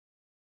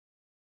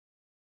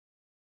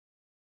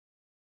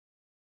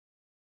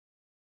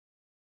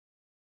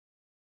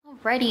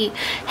Alrighty.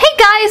 Hey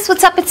guys,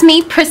 what's up? It's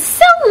me,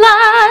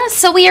 Priscilla.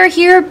 So we are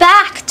here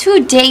back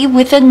today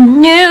with a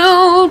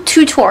new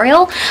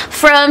tutorial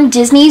from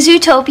Disney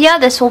Zootopia.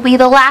 This will be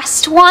the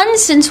last one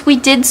since we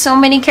did so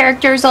many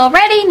characters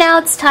already. Now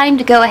it's time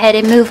to go ahead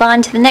and move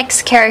on to the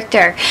next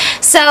character.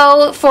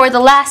 So for the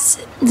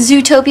last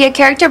Zootopia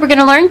character we're going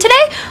to learn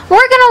today,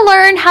 we're going to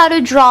learn how to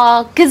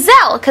draw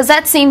Gazelle, because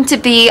that seemed to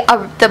be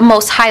the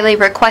most highly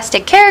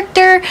requested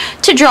character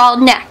to draw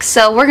next.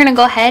 So we're going to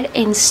go ahead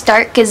and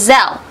start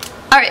Gazelle.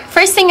 Alright,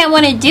 first thing I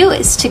want to do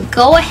is to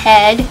go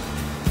ahead,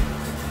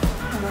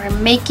 we're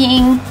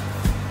making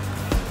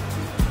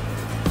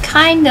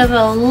kind of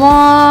a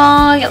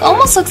long, it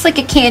almost looks like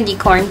a candy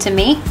corn to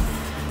me.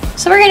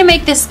 So we're going to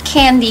make this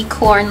candy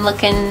corn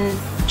looking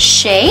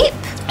shape.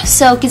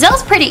 So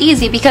Gazelle's pretty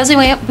easy because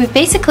we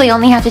basically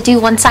only have to do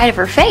one side of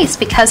her face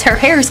because her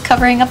hair is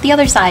covering up the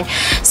other side.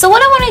 So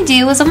what I want to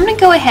do is I'm going to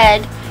go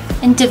ahead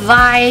and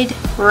divide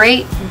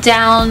right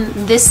down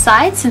this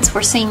side since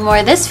we're seeing more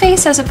of this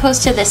face as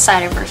opposed to this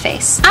side of her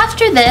face.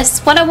 After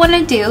this, what I want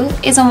to do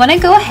is I want to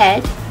go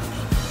ahead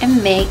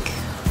and make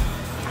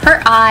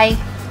her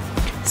eye.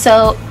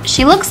 So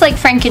she looks like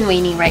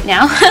Frankenweenie right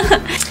now.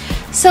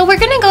 So we're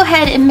going to go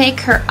ahead and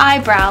make her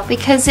eyebrow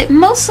because it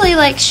mostly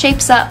like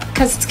shapes up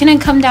because it's going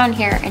to come down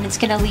here and it's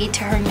going to lead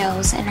to her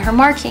nose and her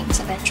markings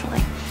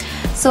eventually.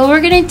 So what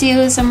we're going to do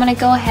is I'm going to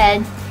go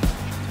ahead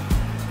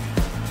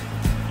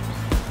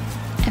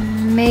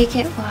and make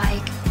it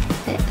like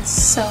this.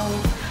 So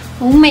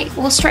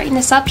we'll straighten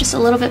this up just a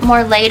little bit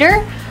more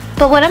later.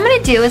 But what I'm going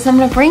to do is I'm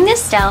going to bring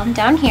this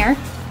down here.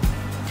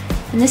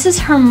 And this is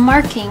her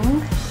marking.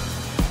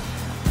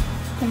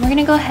 And we're going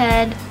to go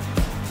ahead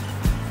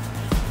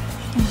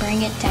and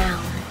bring it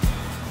down.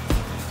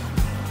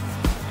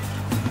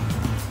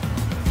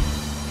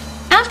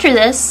 After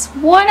this,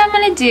 what I'm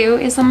going to do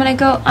is I'm going to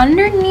go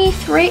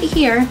underneath right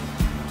here.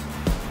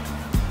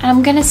 And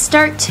I'm going to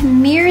start to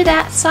mirror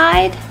that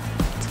side.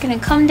 It's going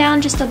to come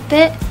down just a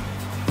bit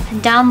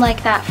and down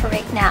like that for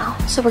right now.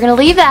 So we're going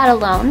to leave that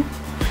alone.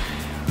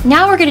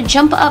 Now we're going to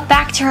jump up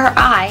back to her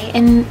eye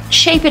and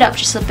shape it up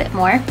just a bit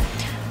more.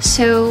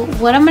 So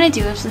what I'm going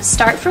to do is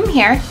start from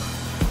here,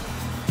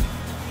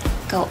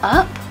 go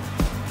up,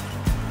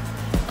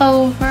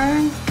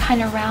 over,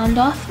 kind of round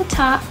off the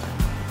top,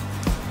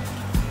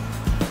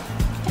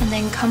 and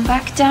then come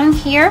back down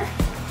here.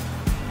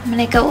 I'm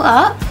going to go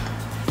up.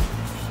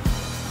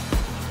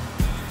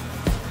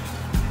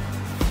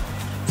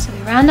 So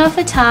we round off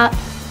the top,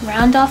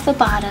 round off the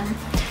bottom,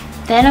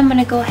 then I'm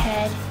going to go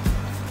ahead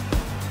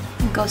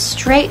and go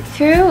straight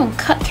through and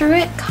cut through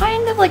it,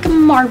 kind of like a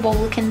marble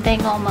looking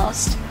thing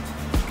almost.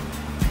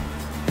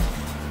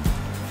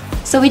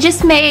 So we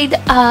just made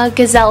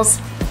Gazelle's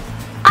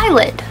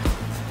eyelid.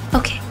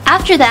 Okay,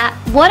 after that,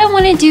 what I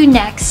want to do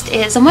next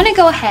is I'm going to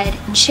go ahead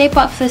and shape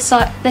up this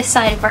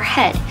side of her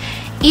head.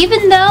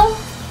 Even though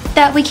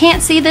that we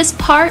can't see this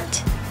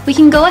part, we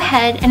can go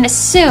ahead and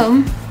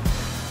assume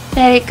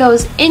that it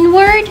goes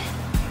inward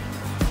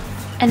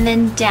and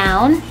then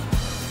down.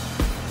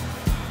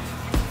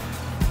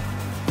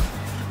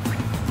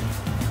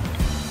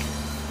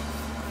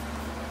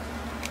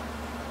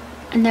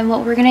 And then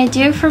what we're going to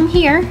do from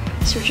here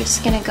is we're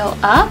just going to go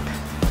up.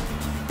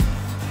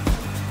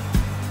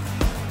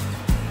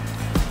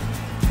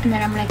 And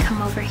then I'm going to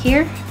come over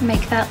here,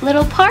 make that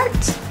little part,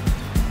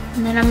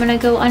 and then I'm going to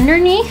go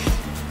underneath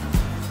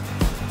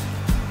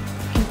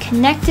and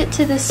connect it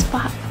to this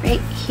spot right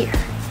here.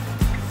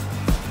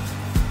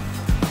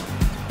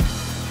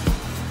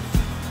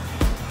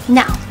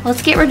 Now,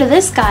 let's get rid of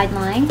this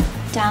guideline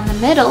down the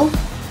middle.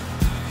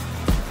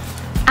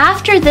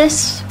 After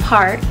this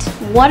part,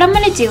 what I'm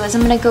going to do is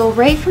I'm going to go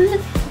right from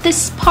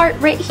this part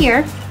right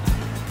here,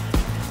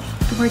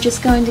 and we're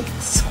just going to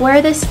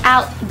square this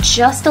out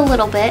just a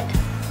little bit.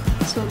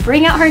 So we'll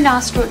bring out her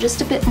nostril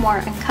just a bit more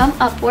and come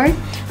upward.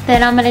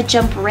 Then I'm going to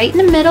jump right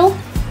in the middle,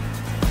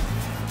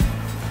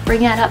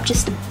 bring that up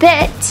just a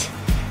bit.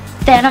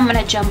 Then I'm going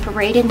to jump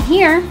right in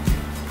here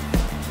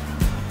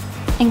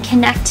and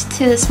connect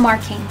to this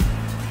marking.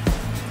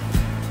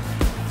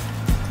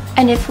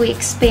 And if we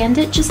expand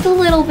it just a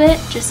little bit,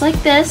 just like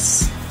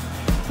this,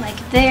 like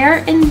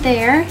there and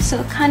there,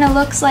 so it kind of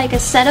looks like a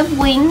set of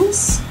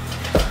wings,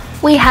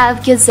 we have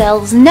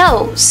Gazelle's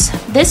nose.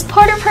 This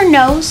part of her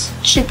nose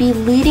should be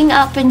leading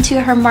up into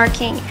her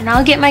marking, and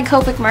I'll get my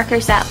Copic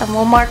markers out and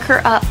we'll mark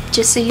her up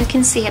just so you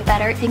can see it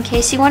better in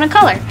case you want to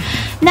color.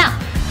 Now,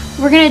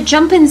 we're going to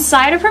jump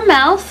inside of her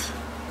mouth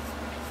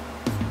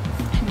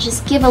and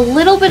just give a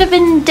little bit of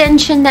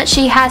indentation that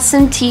she has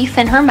some teeth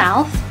in her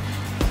mouth.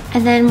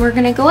 And then we're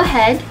going to go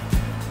ahead,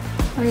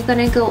 we're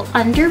going to go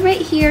under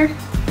right here.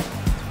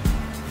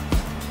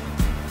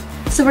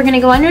 So we're going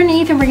to go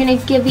underneath and we're going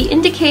to give the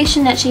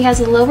indication that she has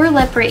a lower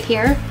lip right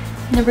here.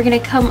 And then we're going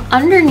to come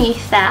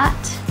underneath that,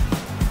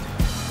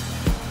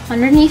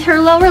 underneath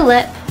her lower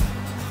lip,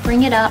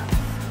 bring it up,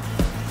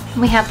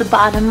 and we have the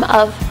bottom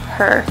of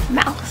her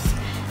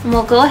mouth. And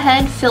we'll go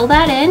ahead, fill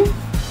that in.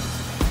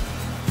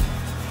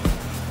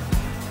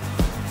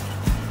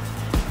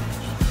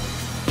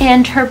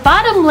 And her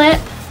bottom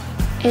lip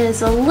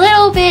is a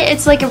little bit,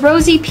 it's like a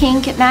rosy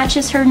pink. It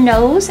matches her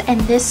nose, and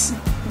this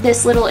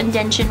little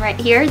indentation right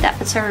here, that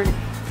was her,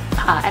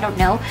 I don't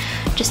know,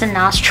 just a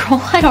nostril,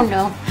 I don't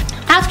know.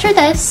 After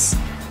this,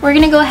 we're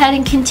gonna go ahead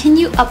and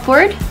continue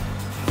upward.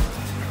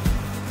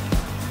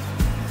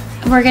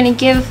 And we're gonna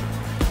give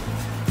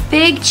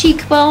big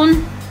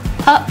cheekbone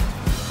up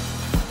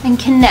and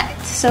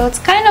connect. So it's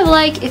kind of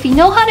like, if you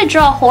know how to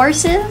draw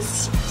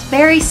horses, it's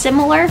very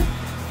similar.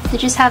 They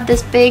just have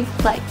this big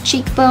like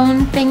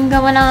cheekbone thing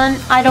going on.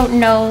 I don't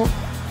know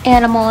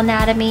animal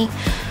anatomy,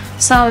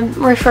 so I'm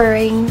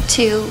referring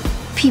to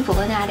people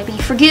anatomy.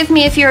 Forgive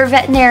me if you're a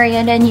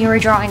veterinarian and you were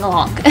drawing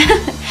along.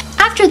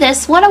 After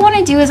this, what I want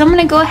to do is I'm going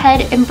to go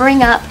ahead and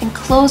bring up and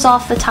close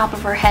off the top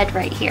of her head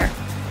right here,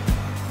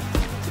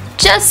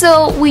 just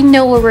so we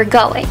know where we're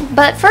going.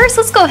 But first,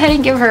 let's go ahead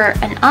and give her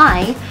an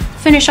eye,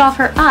 finish off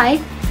her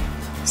eye.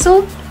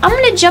 So I'm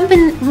going to jump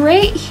in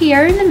right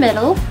here in the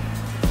middle,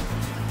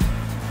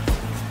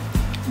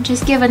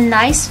 just give a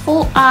nice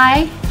full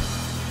eye,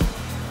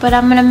 but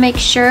I'm gonna make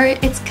sure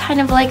it's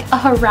kind of like a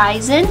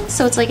horizon,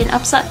 so it's like an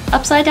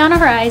upside down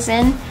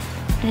horizon,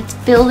 and it's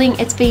building,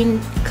 it's being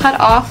cut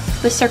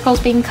off, the circle's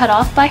being cut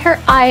off by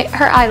her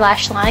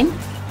eyelash line.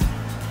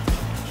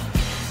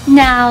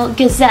 Now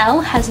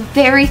Gazelle has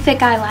very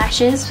thick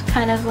eyelashes,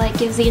 kind of like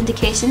gives the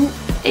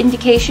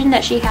indication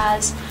that she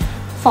has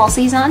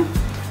falsies on.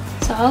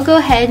 So I'll go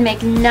ahead and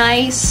make a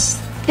nice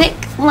thick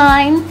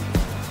line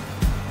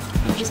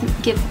and just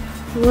give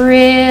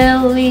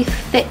really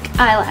thick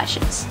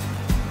eyelashes.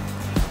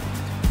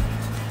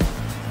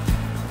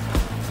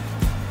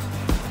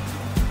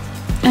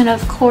 And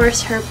of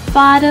course her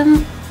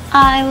bottom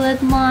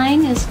eyelid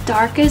line is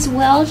dark as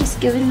well, just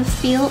giving the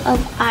feel of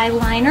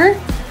eyeliner.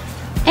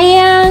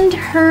 And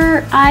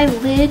her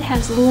eyelid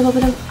has a little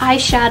bit of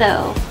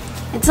eyeshadow.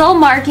 It's all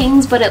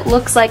markings, but it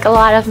looks like a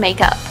lot of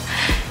makeup.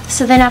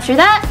 So then after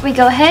that, we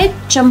go ahead,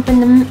 jump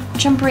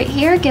right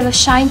here, give a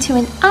shine to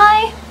an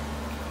eye.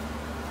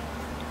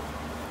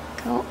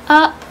 Go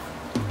up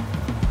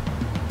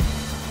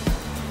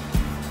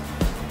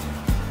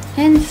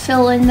and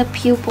fill in the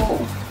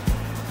pupil.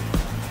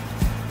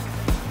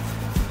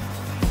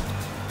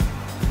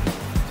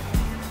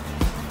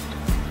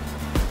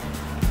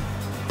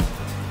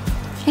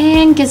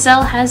 And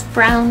Gazelle has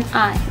brown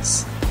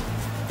eyes,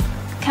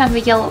 kind of a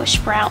yellowish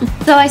brown.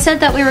 So I said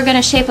that we were going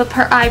to shape up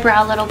her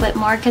eyebrow a little bit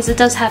more because it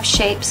does have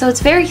shape. So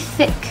it's very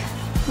thick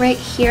right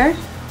here.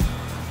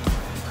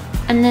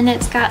 And then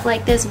it's got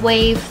like this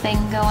wave thing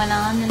going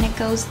on, and it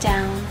goes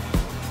down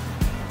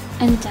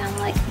and down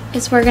like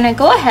this. We're gonna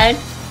go ahead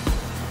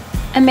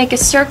and make a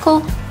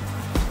circle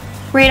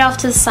right off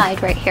to the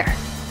side right here.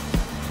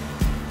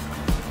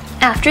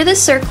 After the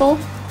circle,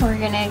 we're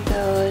gonna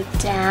go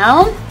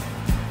down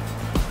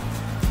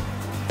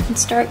and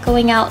start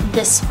going out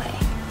this way.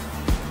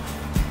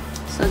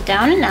 So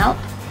down and out.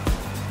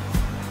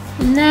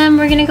 And then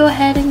we're gonna go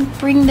ahead and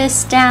bring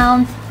this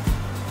down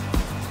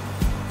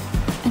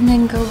and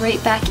then go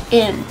right back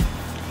in,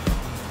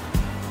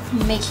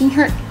 making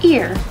her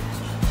ear.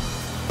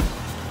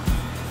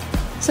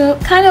 So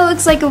it kind of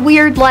looks like a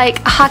weird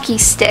like hockey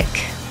stick.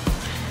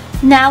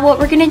 Now what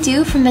we're gonna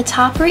do from the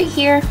top right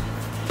here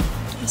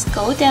is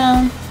go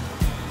down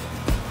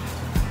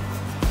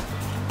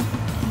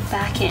and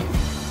back in.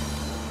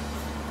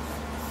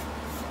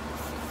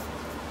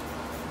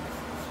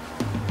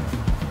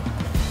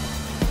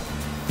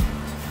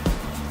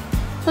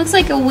 Looks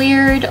like a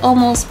weird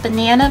almost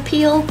banana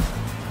peel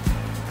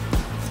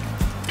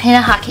and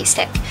a hockey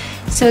stick.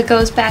 So it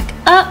goes back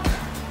up,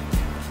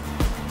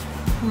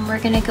 and we're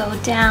gonna go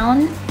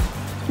down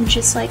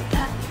just like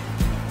that.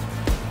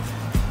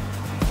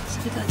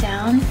 So we go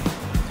down,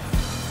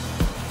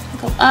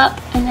 go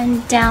up, and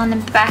then down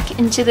and back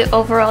into the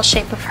overall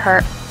shape of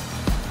her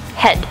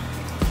head.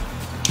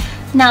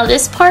 Now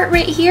this part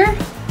right here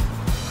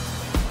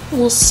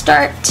will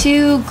start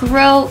to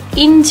grow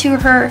into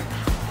her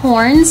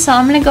horns, so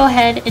I'm gonna go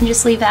ahead and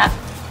just leave that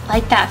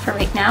like that for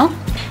right now.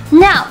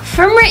 Now,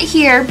 from right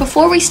here,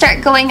 before we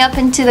start going up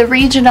into the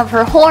region of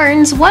her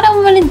horns, what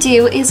I'm going to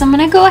do is I'm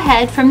going to go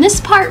ahead from this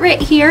part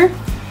right here,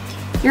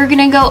 you're going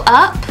to go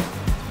up,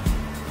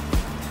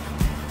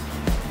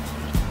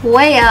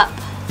 way up,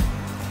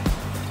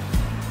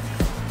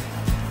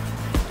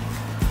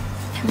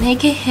 and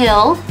make a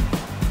hill,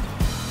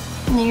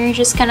 and then you're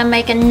just going to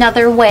make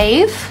another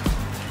wave.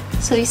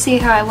 So you see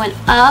how I went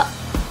up,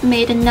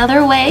 made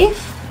another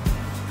wave,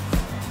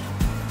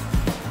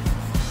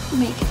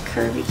 make it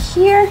curvy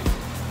here,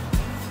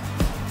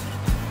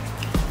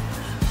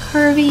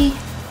 curvy.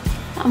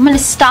 I'm going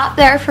to stop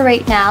there for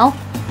right now,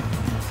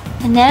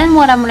 and then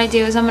what I'm going to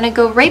do is I'm going to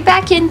go right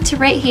back into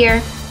right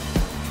here.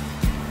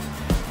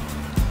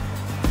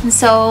 And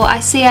so I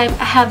see I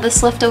have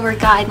this leftover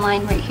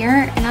guideline right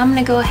here, and I'm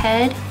going to go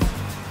ahead,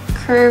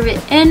 curve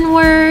it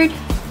inward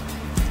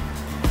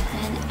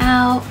and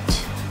out.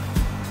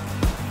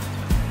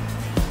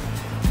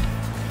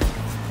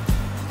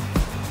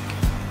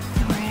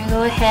 And we're going to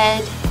go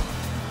ahead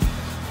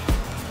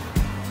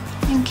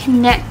and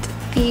connect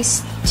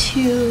these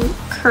two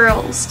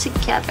curls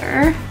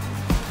together.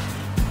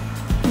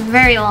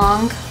 Very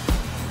long.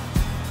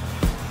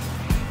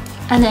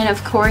 And then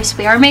of course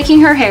we are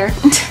making her hair,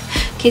 in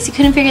case you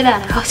couldn't figure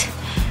that out.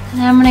 And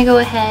then I'm gonna go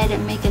ahead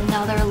and make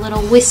another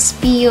little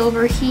wispy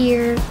over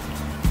here.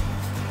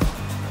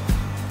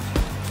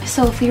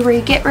 So if we were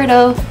to get rid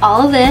of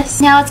all of this,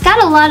 now it's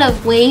got a lot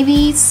of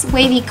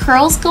wavy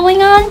curls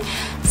going on.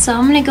 So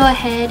I'm gonna go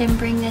ahead and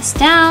bring this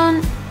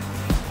down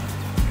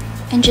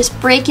and just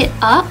break it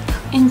up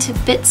into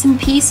bits and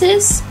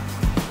pieces.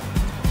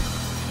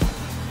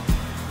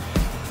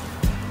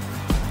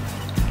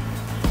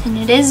 And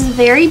it is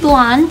very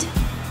blonde,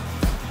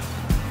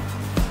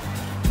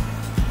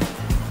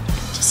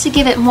 just to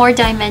give it more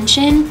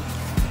dimension.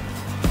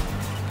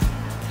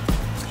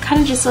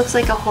 Kind of just looks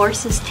like a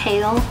horse's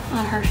tail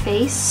on her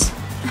face.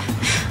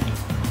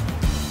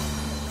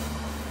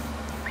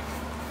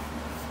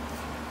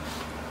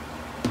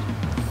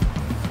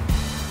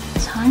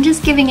 So I'm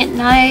just giving it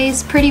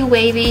nice, pretty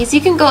wavies.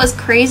 You can go as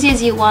crazy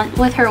as you want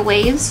with her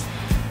waves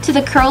to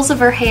the curls of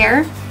her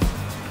hair.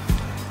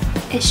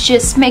 It's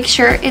just make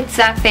sure it's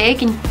that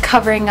big and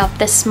covering up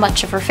this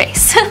much of her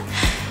face.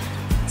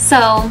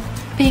 So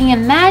being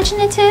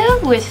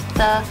imaginative with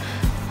the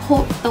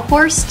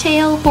horse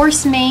tail,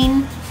 horse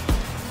mane.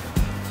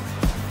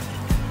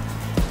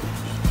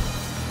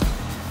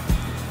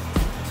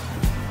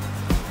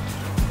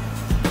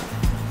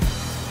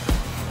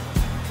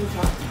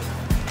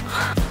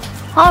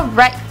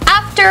 Alright,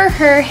 after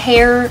her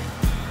hair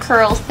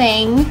curl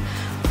thing,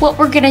 what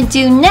we're gonna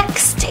do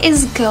next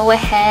is go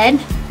ahead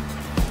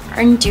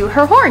and do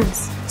her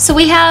horns. So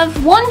we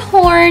have one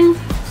horn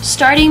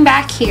starting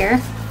back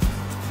here,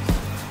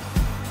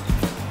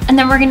 and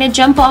then we're gonna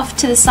jump off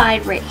to the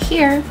side right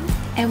here,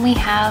 and we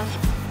have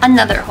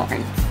another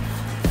horn.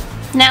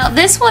 Now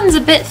this one's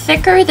a bit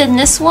thicker than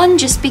this one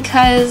just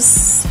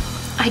because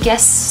I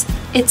guess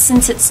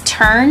since it's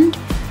turned,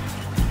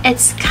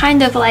 it's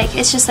kind of like,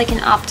 it's just like an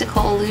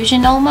optical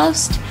illusion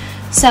almost.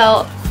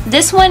 So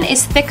this one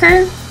is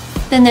thicker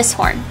than this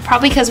horn,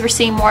 probably because we're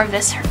seeing more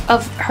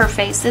of her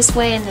face this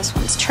way, and this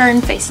one's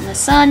turned facing the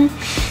sun.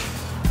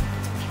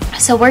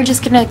 So we're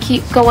just gonna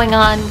keep going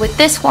on with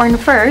this horn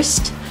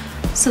first.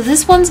 So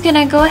this one's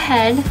gonna go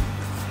ahead,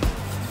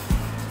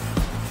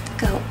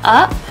 go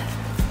up.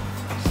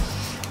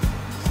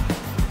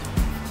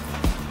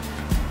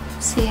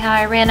 See how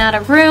I ran out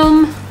of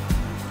room?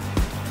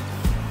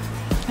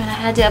 And I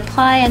had to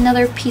apply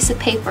another piece of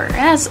paper,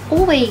 as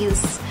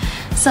always.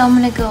 So I'm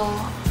gonna go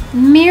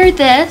mirror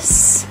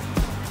this,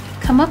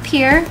 come up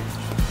here,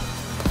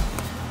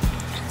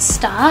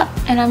 stop,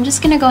 and I'm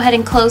just gonna go ahead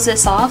and close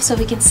this off so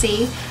we can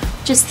see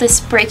just this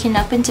breaking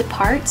up into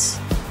parts.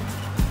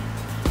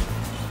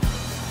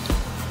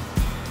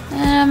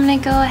 And I'm gonna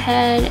go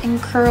ahead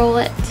and curl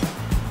it.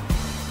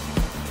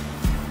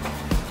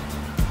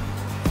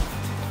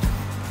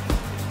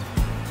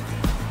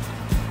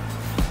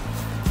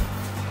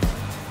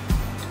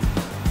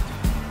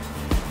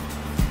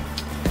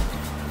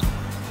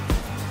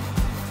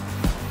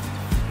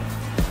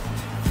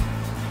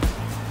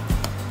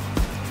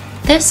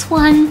 This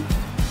one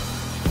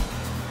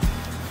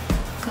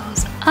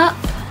goes up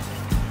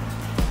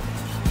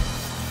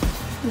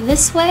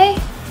this way.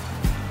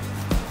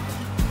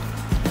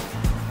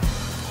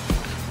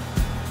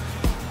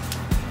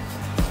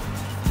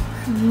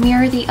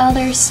 Mirror the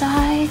other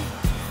side.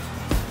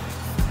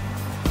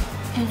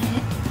 And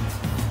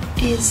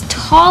it is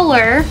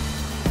taller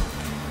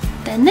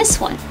than this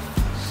one.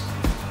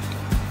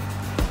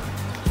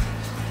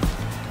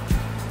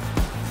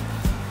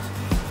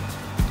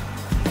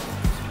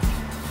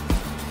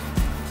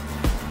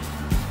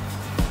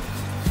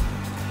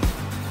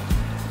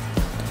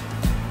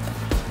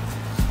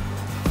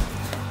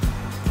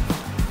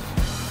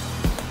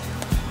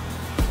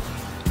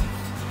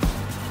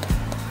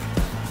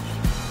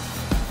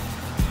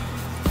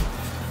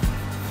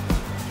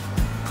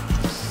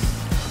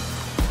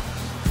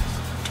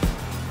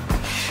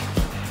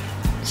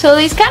 So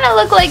these kind of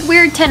look like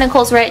weird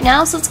tentacles right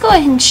now, so let's go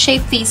ahead and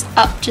shape these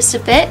up just a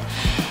bit.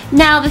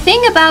 Now the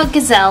thing about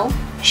Gazelle,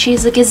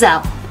 she's a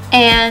gazelle,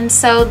 and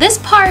so this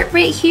part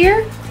right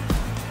here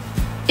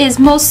is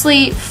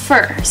mostly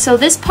fur. So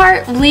this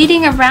part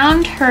leading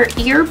around her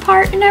ear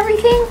part and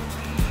everything,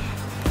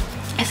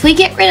 if we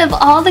get rid of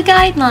all the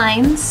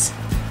guidelines,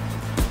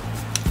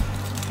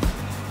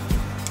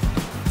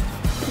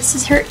 this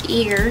is her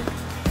ear.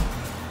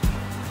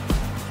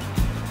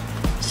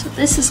 So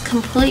this is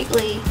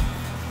completely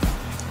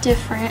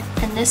different,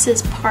 and this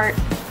is part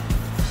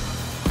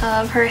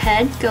of her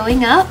head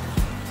going up.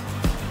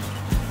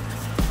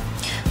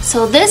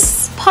 So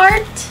this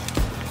part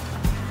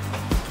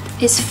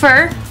is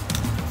fur,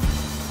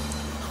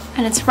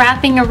 and it's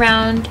wrapping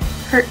around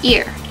her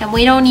ear, and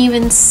we don't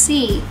even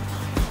see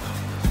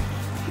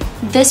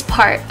this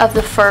part of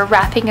the fur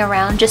wrapping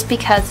around just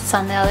because it's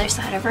on the other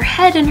side of her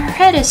head and her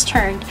head is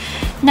turned.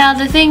 Now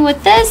the thing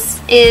with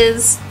this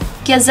is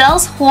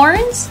Gazelle's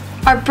horns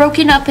are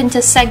broken up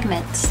into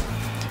segments.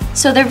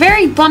 So they're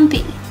very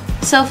bumpy.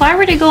 So if I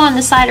were to go on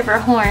the side of her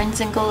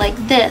horns and go like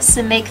this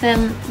and make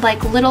them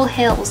like little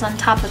hills on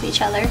top of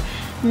each other,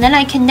 and then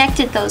I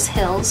connected those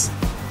hills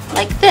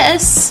like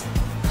this,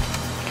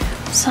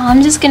 so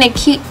I'm just gonna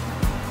keep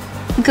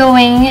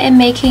going and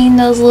making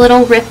those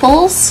little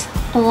ripples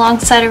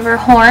alongside of her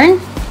horn.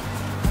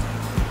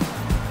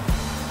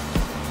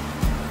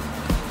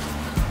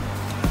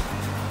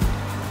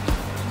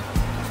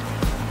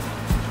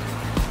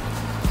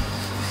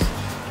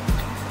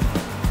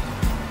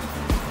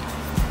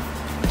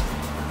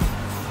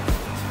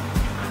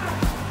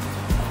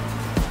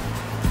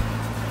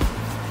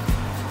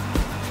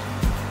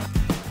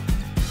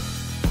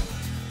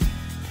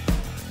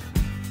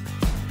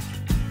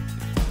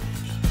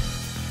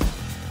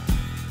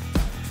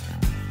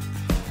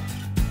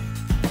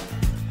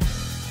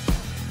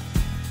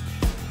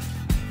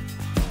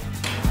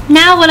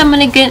 Now what I'm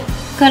going to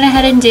go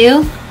ahead and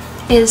do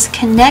is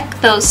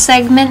connect those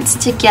segments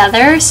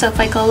together. So if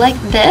I go like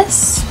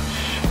this,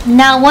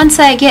 now once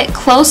I get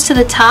close to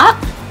the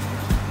top,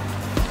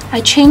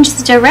 I change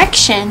the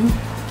direction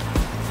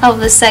of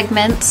the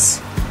segments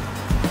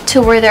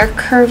to where they're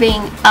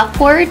curving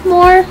upward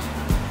more.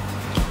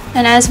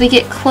 And as we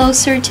get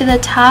closer to the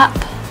top,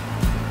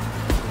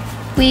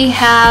 we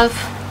have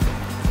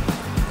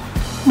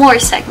more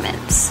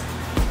segments.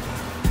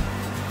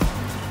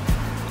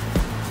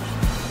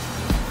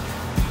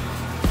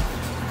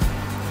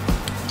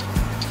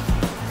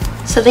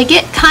 So they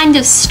get kind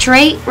of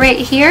straight right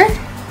here,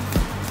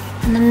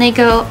 and then they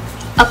go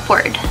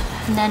upward.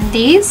 And then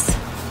these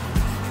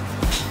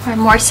are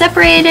more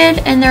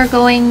separated and they're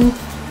going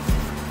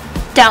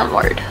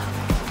downward.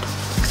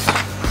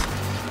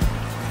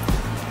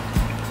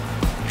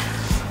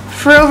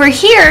 For over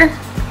here,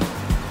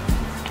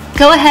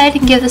 go ahead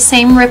and give the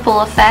same ripple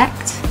effect.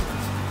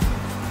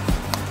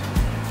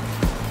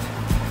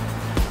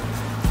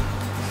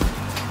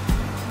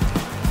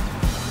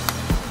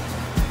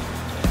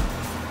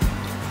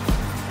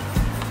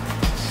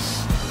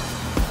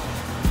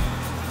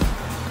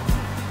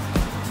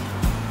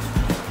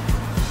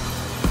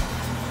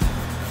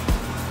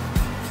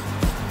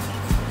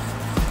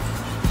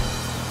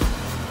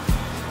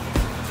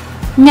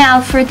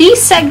 Now for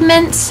these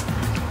segments,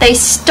 they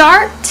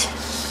start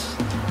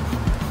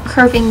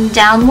curving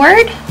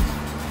downward,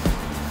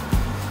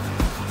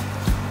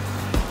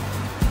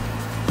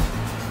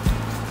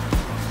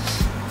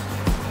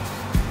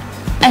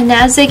 and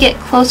as they get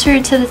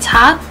closer to the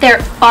top, their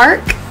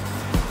arc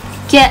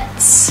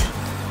gets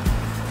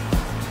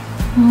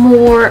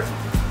more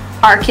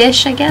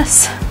arcish, I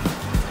guess,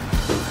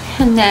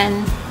 and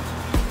then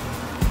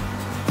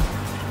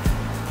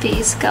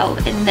these go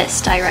in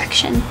this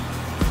direction.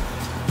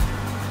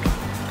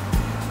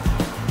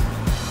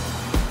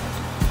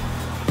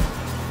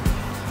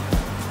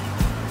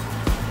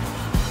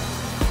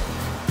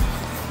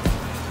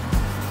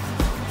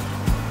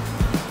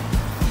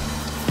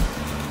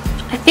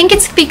 I think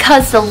it's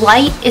because the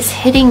light is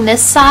hitting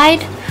this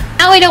side.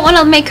 Now we don't want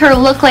to make her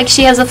look like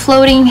she has a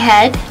floating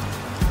head,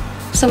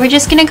 so we're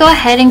just going to go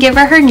ahead and give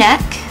her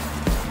neck.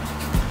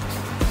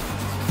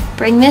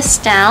 Bring this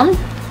down.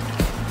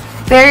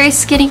 Very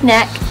skinny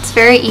neck, it's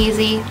very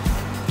easy.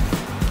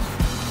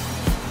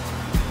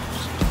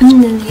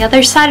 And then the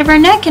other side of her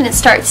neck, and it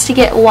starts to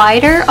get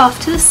wider off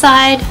to the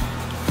side.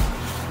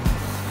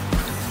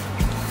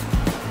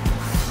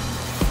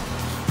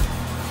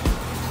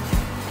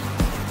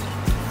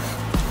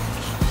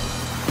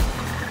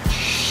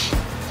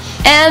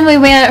 And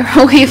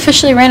we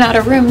officially ran out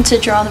of room to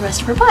draw the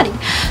rest of her body.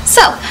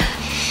 So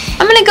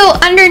I'm gonna go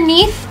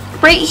underneath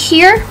right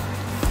here,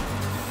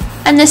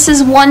 and this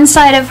is one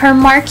side of her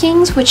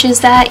markings, which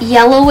is that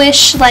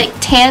yellowish like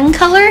tan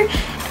color,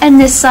 and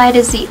this side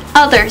is the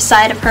other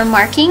side of her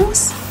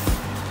markings.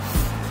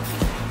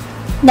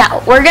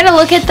 Now we're gonna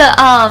look at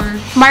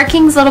the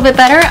markings a little bit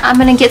better. I'm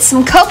gonna get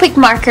some Copic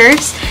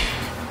markers.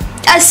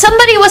 As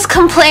somebody was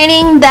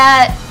complaining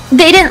that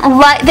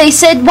they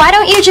said, why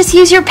don't you just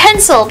use your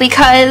pencil?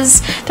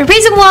 Because the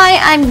reason why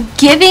I'm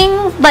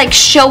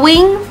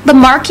showing the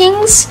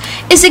markings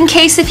is in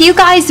case if you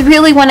guys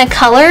really want to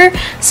color.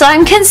 So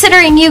I'm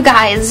considering you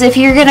guys, if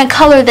you're going to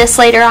color this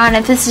later on,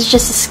 if this is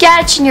just a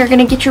sketch and you're going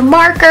to get your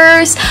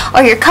markers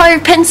or your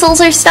colored pencils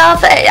or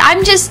stuff,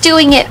 I'm just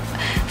doing it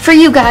for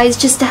you guys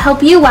just to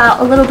help you out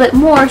a little bit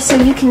more so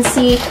you can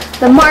see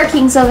the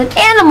markings of an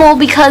animal,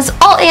 because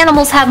all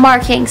animals have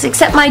markings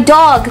except my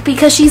dog,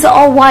 because she's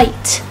all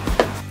white.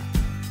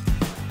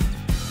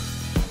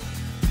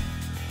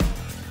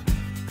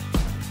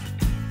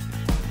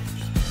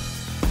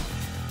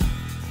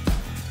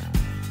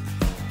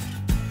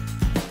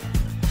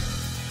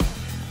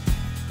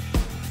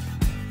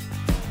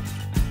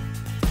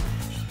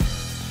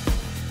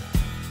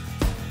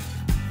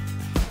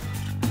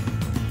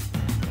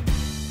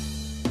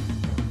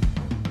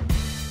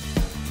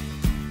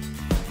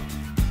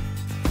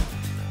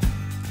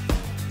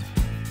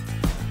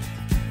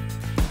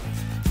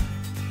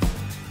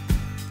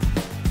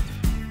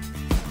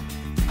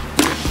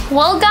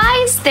 Well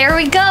guys, there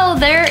we go.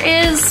 There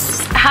is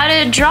how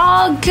to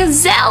draw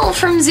Gazelle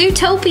from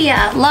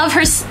Zootopia. Love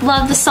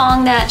the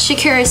song that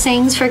Shakira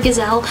sings for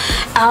Gazelle.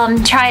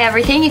 Try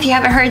everything. If you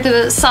haven't heard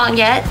the song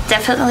yet,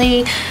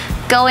 definitely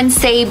go and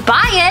say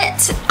buy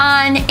it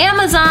on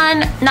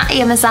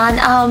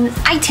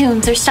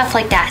iTunes or stuff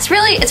like that.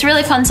 It's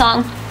really fun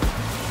song.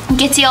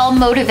 Gets you all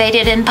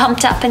motivated and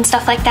pumped up and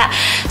stuff like that.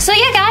 So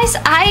yeah, guys,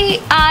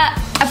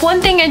 one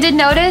thing I did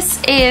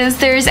notice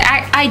is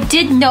I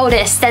did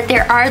notice that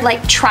there are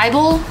like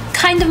tribal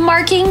kind of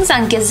markings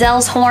on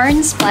Gazelle's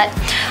horns, but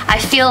I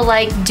feel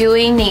like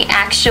doing the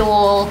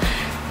actual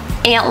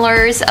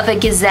antlers of a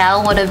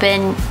gazelle would have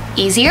been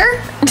easier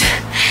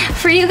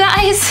for you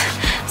guys.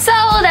 So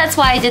that's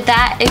why I did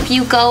that. If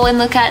you go and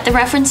look at the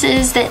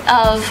references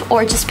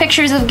or just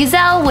pictures of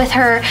Gazelle with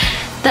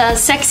the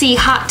sexy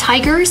hot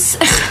tigers.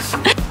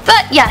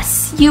 But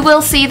yes, you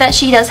will see that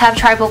she does have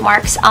tribal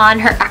marks on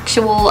her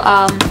actual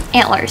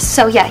antlers.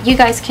 So yeah, you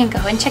guys can go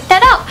and check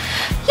that out.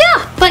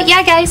 Yeah, but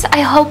yeah, guys,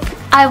 I hope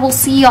I will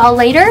see you all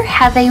later.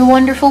 Have a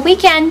wonderful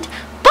weekend.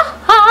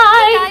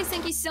 Hey guys,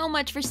 thank you so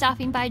much for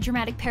stopping by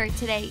Dramatic Parrot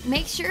today.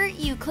 Make sure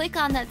you click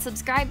on that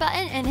subscribe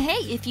button, and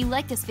hey, if you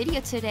liked this video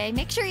today,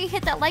 make sure you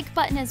hit that like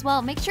button as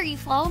well. Make sure you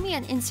follow me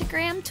on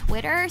Instagram,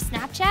 Twitter,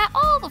 Snapchat,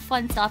 all the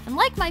fun stuff, and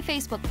like my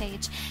Facebook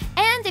page.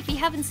 And if you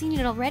haven't seen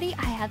it already,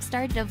 I have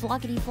started a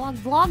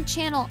VloggityVlogVlog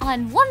channel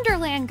on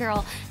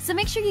WunderlandGurl, so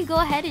make sure you go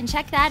ahead and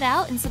check that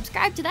out and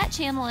subscribe to that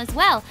channel as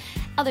well.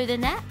 Other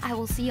than that, I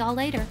will see y'all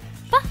later.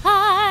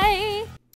 Bye!